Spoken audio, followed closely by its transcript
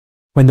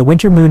When the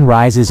winter moon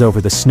rises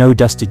over the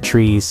snow-dusted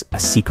trees, a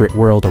secret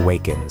world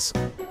awakens.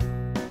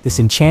 This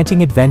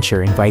enchanting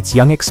adventure invites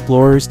young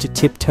explorers to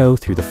tiptoe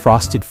through the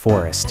frosted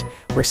forest,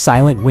 where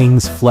silent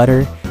wings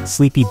flutter,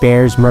 sleepy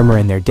bears murmur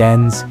in their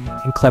dens,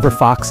 and clever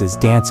foxes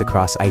dance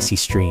across icy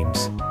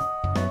streams.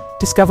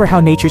 Discover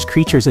how nature's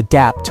creatures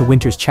adapt to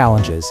winter's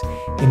challenges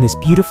in this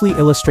beautifully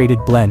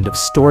illustrated blend of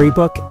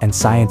storybook and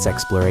science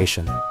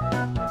exploration.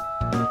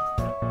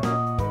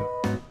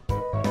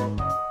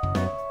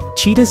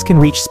 Cheetahs can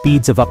reach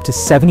speeds of up to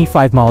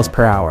 75 miles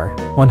per hour,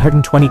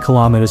 120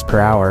 kilometers per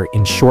hour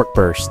in short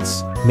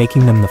bursts,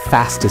 making them the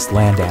fastest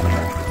land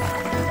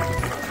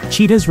animal.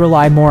 Cheetahs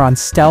rely more on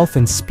stealth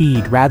and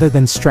speed rather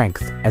than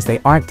strength, as they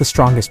aren't the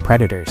strongest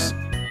predators.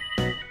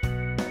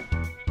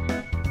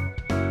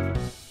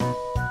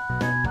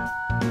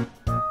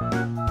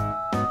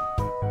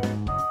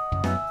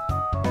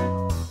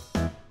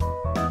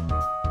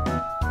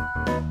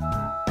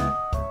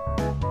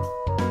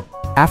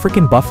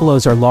 African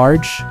buffaloes are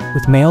large,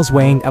 with males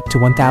weighing up to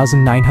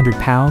 1,900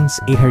 pounds,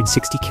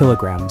 860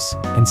 kilograms,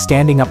 and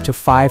standing up to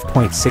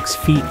 5.6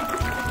 feet,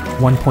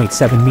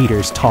 1.7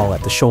 meters tall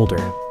at the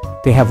shoulder.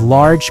 They have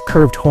large,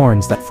 curved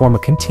horns that form a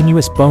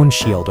continuous bone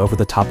shield over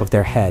the top of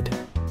their head.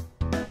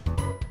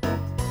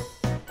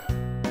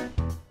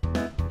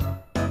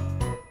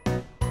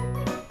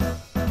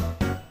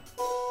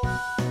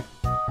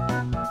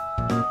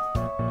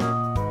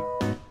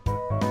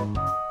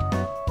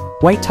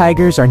 White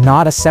tigers are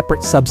not a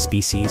separate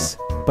subspecies,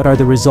 but are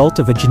the result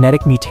of a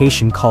genetic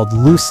mutation called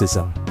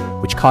leucism,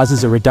 which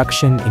causes a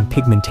reduction in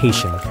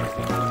pigmentation.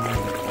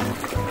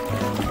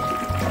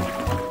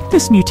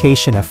 This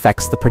mutation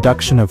affects the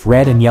production of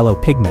red and yellow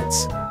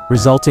pigments,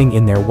 resulting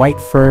in their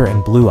white fur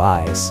and blue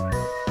eyes.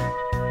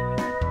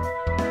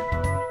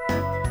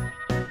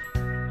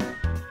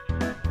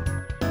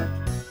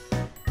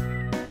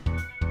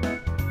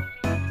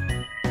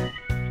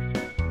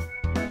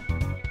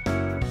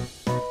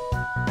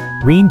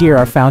 Reindeer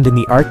are found in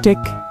the Arctic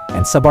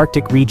and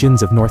subarctic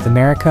regions of North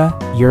America,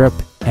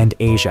 Europe, and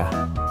Asia.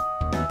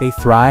 They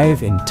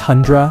thrive in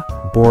tundra,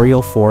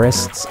 boreal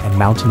forests, and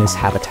mountainous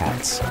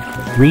habitats.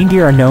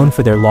 Reindeer are known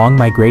for their long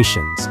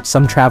migrations,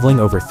 some traveling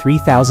over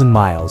 3,000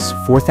 miles,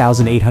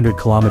 4,800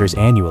 kilometers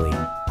annually.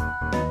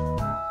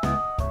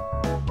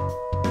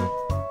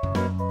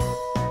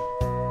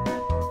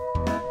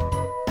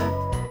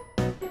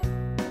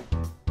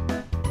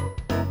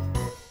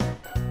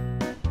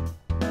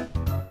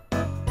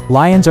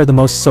 Lions are the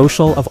most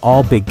social of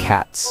all big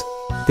cats.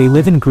 They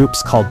live in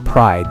groups called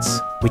prides,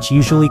 which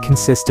usually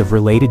consist of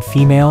related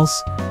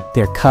females,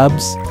 their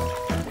cubs,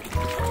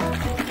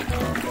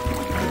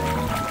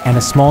 and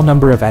a small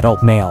number of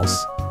adult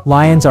males.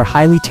 Lions are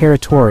highly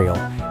territorial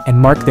and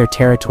mark their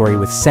territory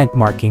with scent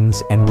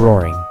markings and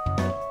roaring.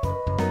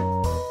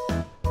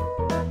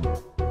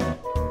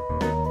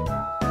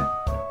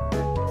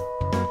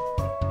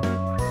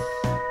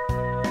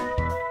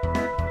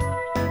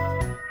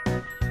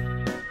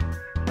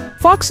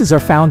 Foxes are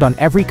found on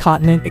every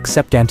continent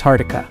except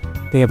Antarctica.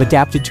 They have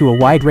adapted to a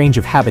wide range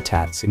of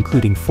habitats,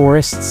 including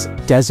forests,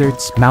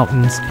 deserts,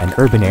 mountains, and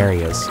urban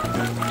areas.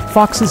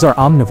 Foxes are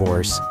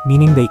omnivores,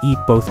 meaning they eat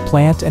both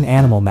plant and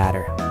animal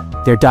matter.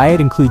 Their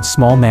diet includes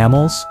small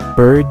mammals,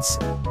 birds,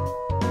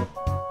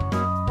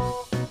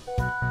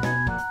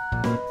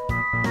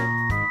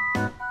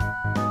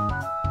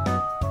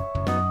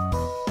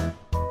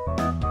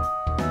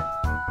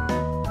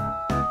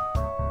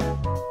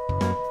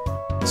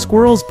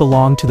 Squirrels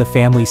belong to the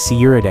family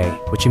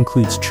Sciuridae, which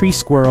includes tree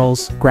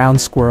squirrels, ground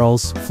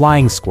squirrels,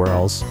 flying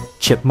squirrels,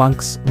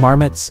 chipmunks,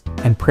 marmots,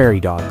 and prairie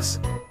dogs.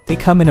 They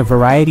come in a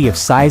variety of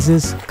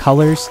sizes,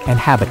 colors, and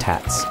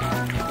habitats.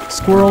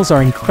 Squirrels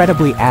are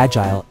incredibly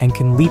agile and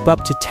can leap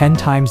up to 10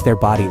 times their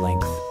body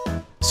length.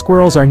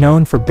 Squirrels are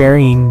known for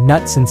burying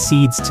nuts and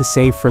seeds to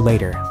save for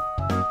later.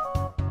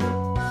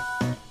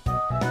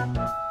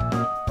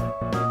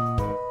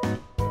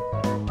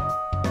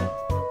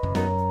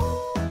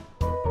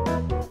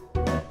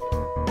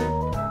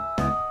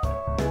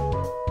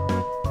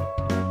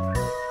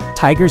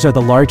 Tigers are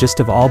the largest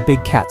of all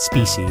big cat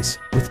species,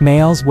 with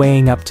males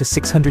weighing up to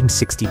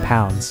 660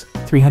 pounds,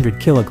 300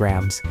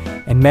 kilograms,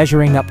 and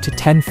measuring up to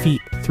 10 feet,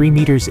 3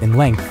 meters in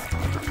length.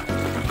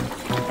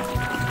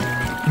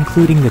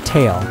 Including the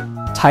tail,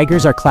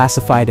 tigers are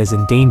classified as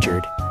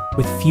endangered,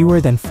 with fewer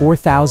than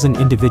 4,000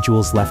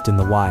 individuals left in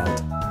the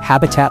wild.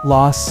 Habitat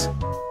loss.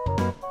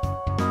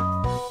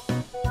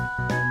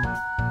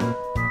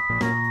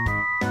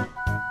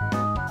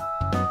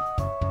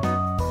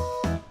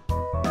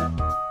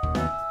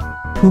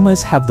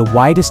 Pumas have the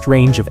widest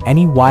range of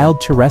any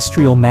wild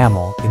terrestrial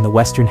mammal in the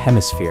Western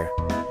Hemisphere.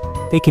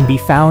 They can be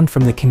found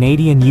from the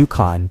Canadian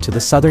Yukon to the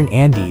southern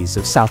Andes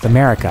of South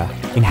America,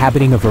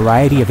 inhabiting a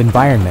variety of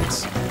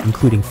environments,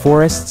 including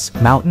forests,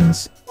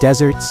 mountains,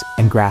 deserts,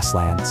 and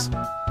grasslands.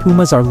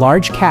 Pumas are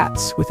large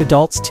cats, with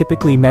adults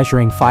typically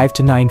measuring 5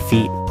 to 9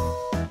 feet.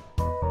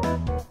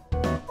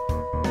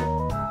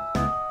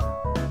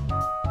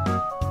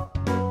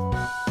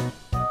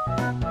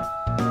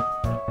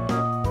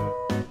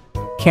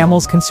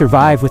 Camels can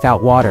survive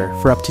without water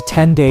for up to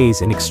 10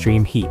 days in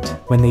extreme heat.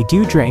 When they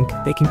do drink,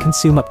 they can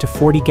consume up to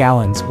 40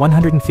 gallons,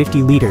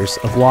 150 liters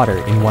of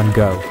water in one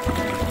go.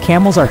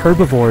 Camels are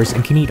herbivores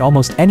and can eat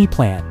almost any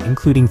plant,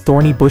 including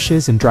thorny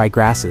bushes and dry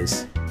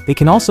grasses. They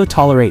can also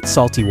tolerate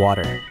salty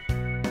water.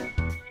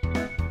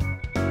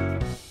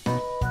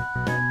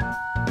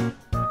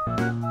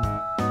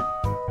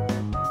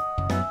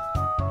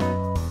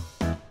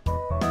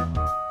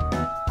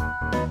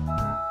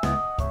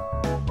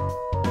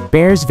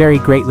 Bears vary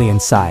greatly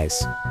in size.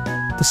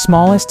 The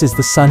smallest is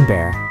the sun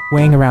bear,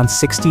 weighing around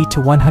 60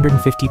 to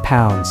 150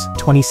 pounds,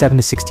 27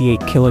 to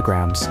 68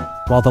 kilograms,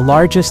 while the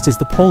largest is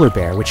the polar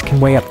bear, which can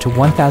weigh up to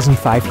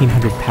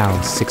 1,500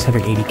 pounds,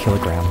 680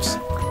 kilograms.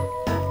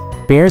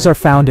 Bears are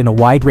found in a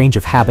wide range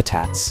of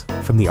habitats,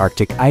 from the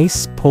Arctic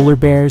ice, polar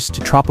bears,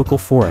 to tropical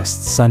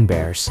forests, sun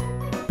bears.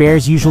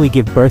 Bears usually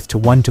give birth to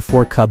 1 to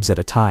 4 cubs at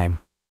a time.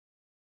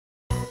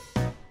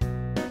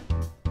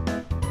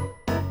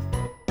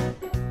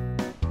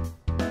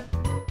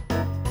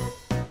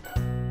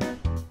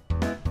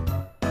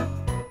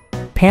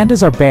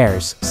 Pandas are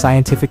bears,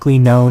 scientifically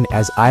known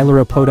as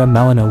Ailuropoda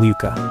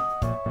melanoleuca.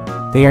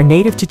 They are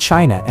native to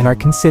China and are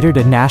considered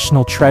a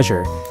national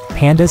treasure.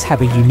 Pandas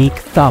have a unique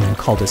thumb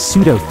called a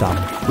pseudo-thumb,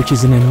 which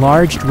is an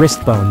enlarged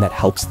wrist bone that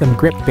helps them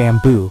grip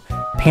bamboo.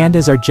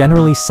 Pandas are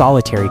generally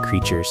solitary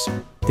creatures.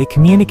 They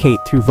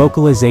communicate through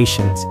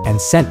vocalizations and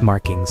scent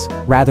markings,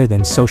 rather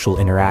than social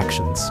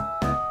interactions.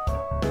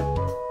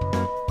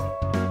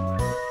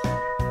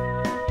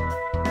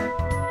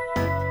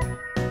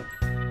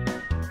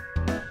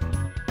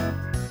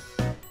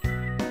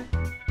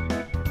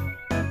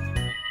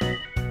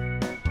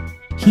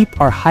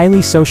 Sheep are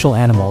highly social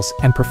animals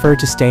and prefer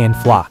to stay in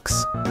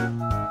flocks.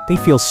 They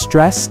feel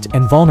stressed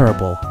and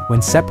vulnerable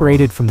when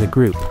separated from the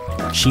group.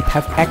 Sheep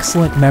have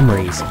excellent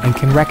memories and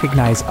can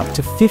recognize up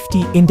to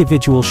 50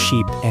 individual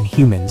sheep and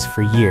humans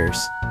for years.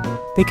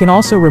 They can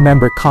also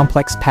remember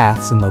complex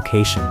paths and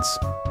locations.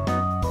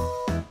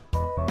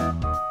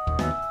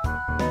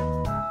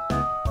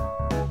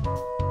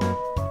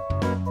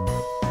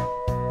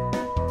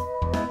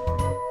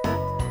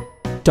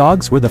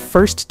 Dogs were the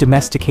first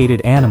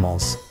domesticated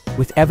animals,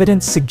 with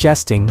evidence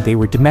suggesting they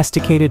were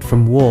domesticated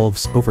from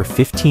wolves over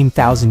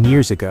 15,000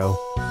 years ago,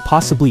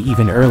 possibly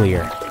even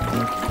earlier.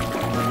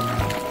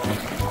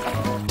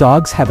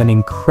 Dogs have an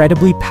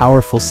incredibly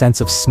powerful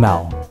sense of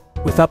smell,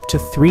 with up to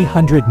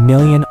 300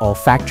 million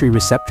olfactory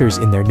receptors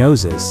in their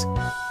noses.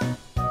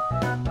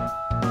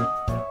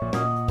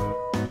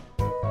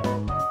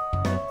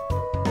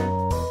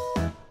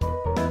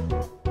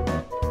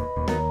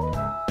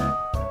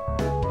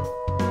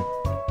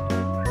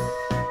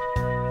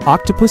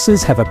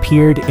 Octopuses have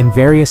appeared in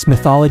various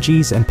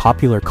mythologies and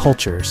popular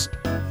cultures,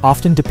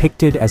 often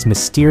depicted as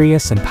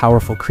mysterious and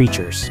powerful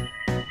creatures.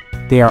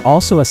 They are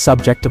also a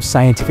subject of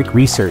scientific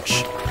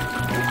research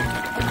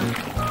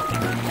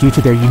due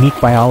to their unique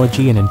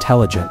biology and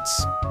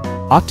intelligence.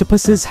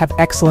 Octopuses have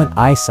excellent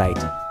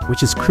eyesight,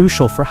 which is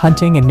crucial for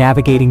hunting and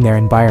navigating their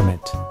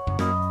environment.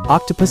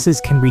 Octopuses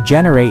can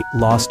regenerate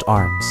lost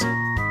arms.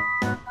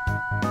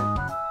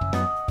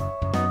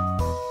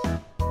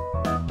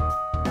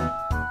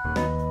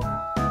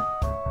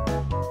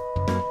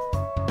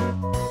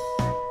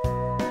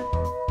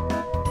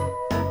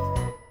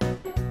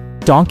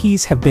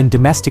 Donkeys have been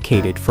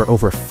domesticated for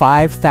over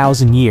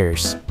 5,000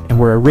 years and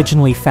were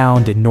originally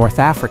found in North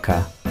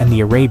Africa and the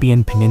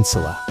Arabian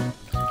Peninsula.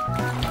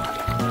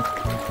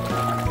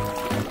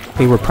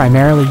 They were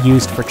primarily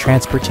used for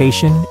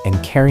transportation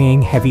and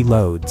carrying heavy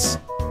loads.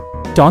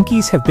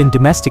 Donkeys have been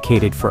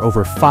domesticated for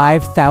over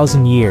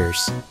 5,000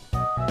 years.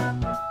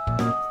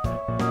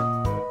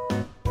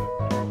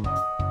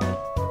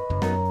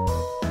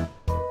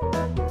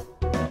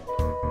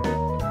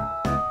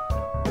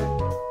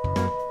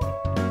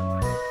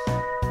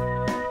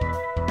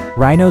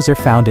 Rhinos are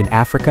found in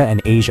Africa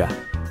and Asia.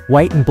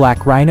 White and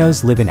black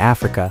rhinos live in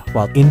Africa,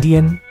 while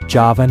Indian,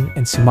 Javan,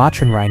 and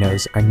Sumatran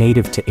rhinos are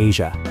native to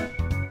Asia.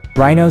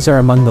 Rhinos are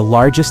among the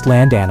largest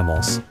land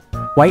animals.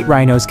 White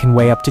rhinos can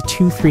weigh up to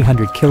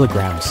 200-300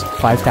 kilograms,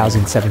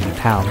 5,070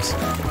 pounds,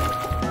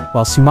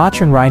 while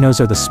Sumatran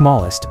rhinos are the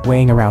smallest,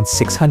 weighing around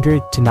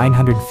 600 to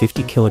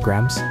 950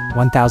 kilograms,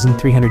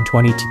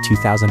 1,320 to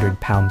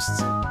 2,000 pounds.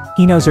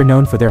 Dinos are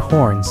known for their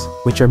horns,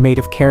 which are made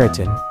of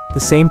keratin, the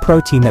same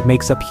protein that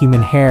makes up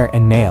human hair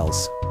and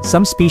nails.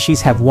 Some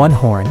species have one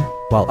horn,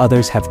 while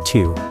others have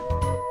two.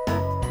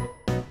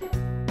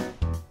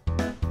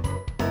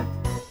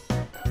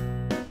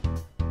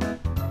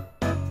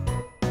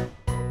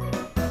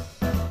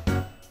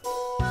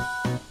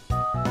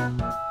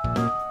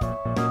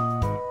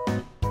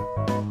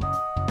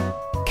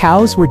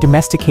 Cows were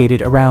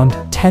domesticated around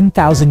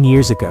 10,000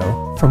 years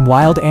ago from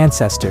wild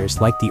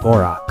ancestors like the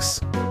aurochs.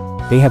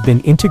 They have been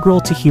integral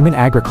to human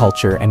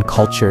agriculture and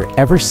culture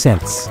ever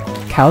since.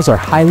 Cows are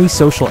highly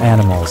social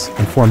animals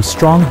and form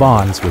strong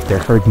bonds with their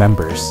herd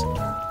members.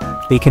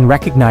 They can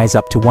recognize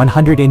up to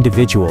 100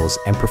 individuals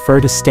and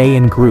prefer to stay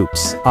in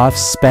groups. Others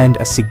spend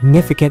a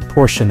significant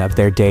portion of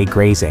their day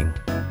grazing,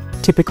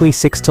 typically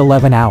 6 to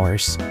 11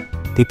 hours.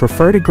 They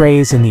prefer to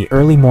graze in the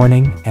early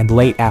morning and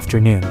late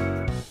afternoon.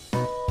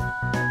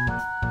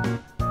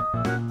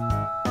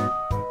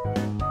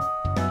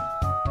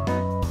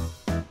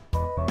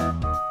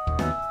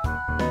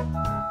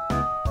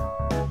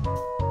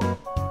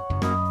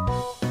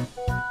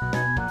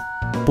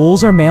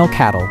 Bulls are male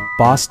cattle,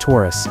 Bos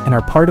taurus, and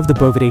are part of the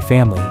Bovidae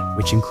family,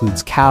 which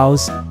includes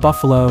cows,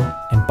 buffalo,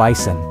 and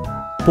bison.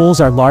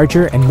 Bulls are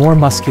larger and more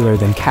muscular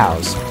than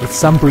cows, with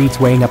some breeds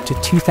weighing up to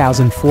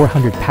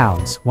 2,400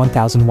 pounds,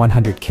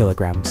 1,100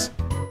 kilograms.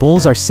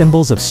 Bulls are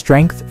symbols of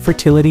strength,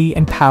 fertility,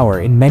 and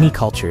power in many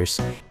cultures.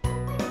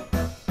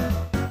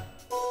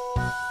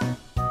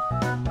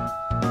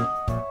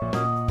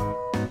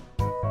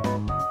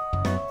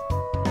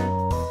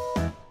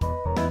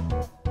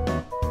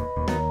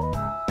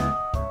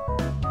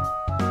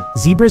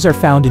 Zebras are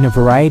found in a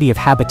variety of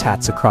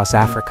habitats across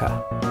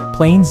Africa.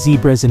 Plains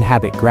zebras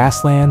inhabit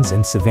grasslands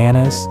and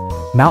savannas,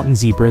 mountain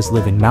zebras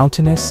live in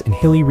mountainous and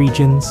hilly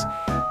regions,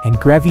 and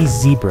Grevy's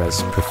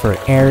zebras prefer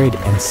arid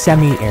and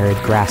semi-arid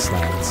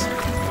grasslands.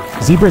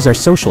 Zebras are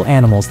social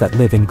animals that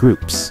live in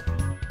groups.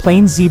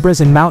 Plains zebras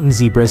and mountain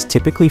zebras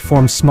typically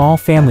form small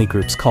family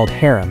groups called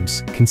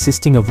harems,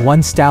 consisting of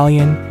one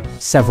stallion,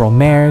 several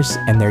mares,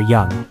 and their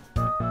young.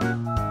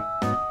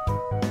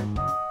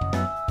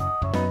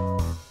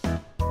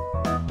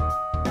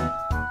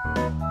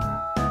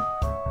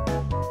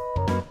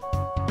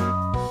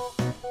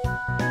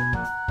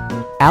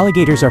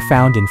 Alligators are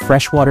found in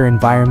freshwater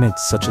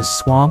environments such as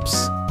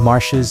swamps,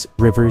 marshes,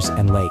 rivers,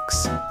 and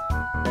lakes.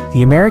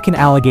 The American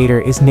alligator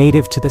is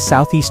native to the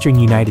southeastern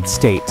United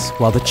States,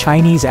 while the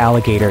Chinese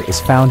alligator is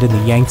found in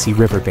the Yangtze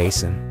River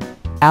basin.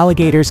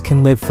 Alligators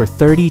can live for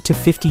 30 to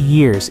 50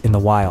 years in the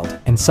wild,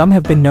 and some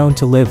have been known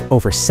to live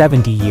over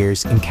 70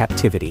 years in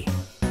captivity.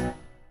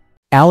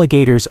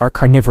 Alligators are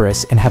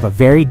carnivorous and have a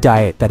varied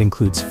diet that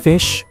includes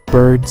fish,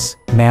 birds,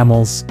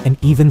 mammals, and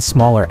even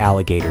smaller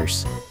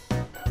alligators.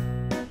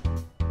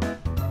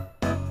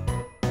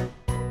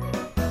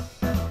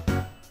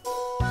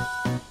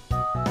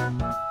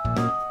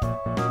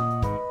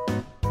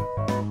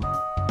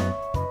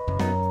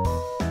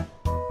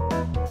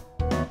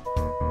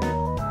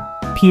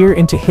 Peer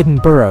into hidden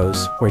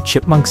burrows, where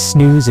chipmunks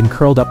snooze in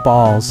curled-up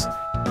balls,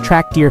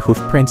 track deer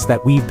hoofprints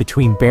that weave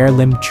between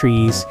bare-limbed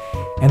trees,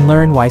 and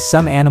learn why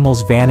some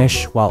animals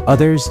vanish while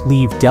others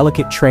leave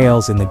delicate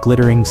trails in the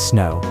glittering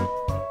snow.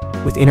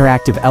 With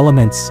interactive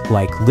elements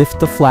like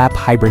lift-the-flap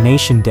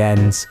hibernation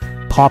dens,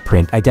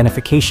 paw-print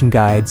identification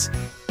guides,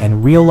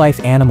 and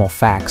real-life animal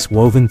facts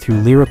woven through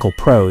lyrical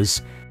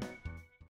prose,